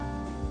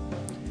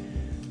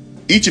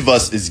Each of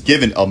us is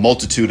given a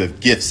multitude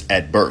of gifts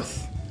at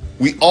birth.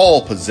 We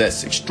all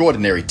possess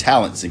extraordinary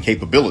talents and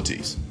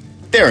capabilities.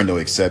 There are no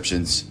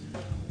exceptions.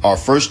 Our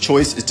first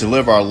choice is to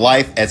live our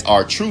life as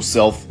our true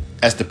self,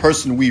 as the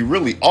person we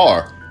really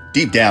are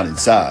deep down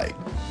inside.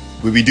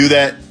 When we do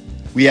that,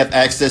 we have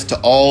access to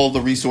all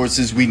the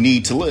resources we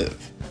need to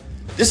live.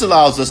 This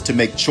allows us to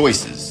make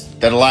choices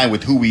that align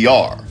with who we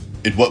are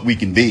and what we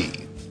can be.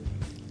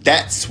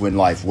 That's when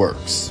life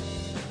works.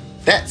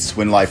 That's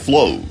when life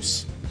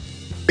flows.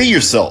 Be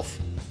yourself.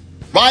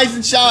 Rise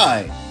and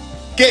shine.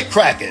 Get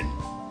cracking.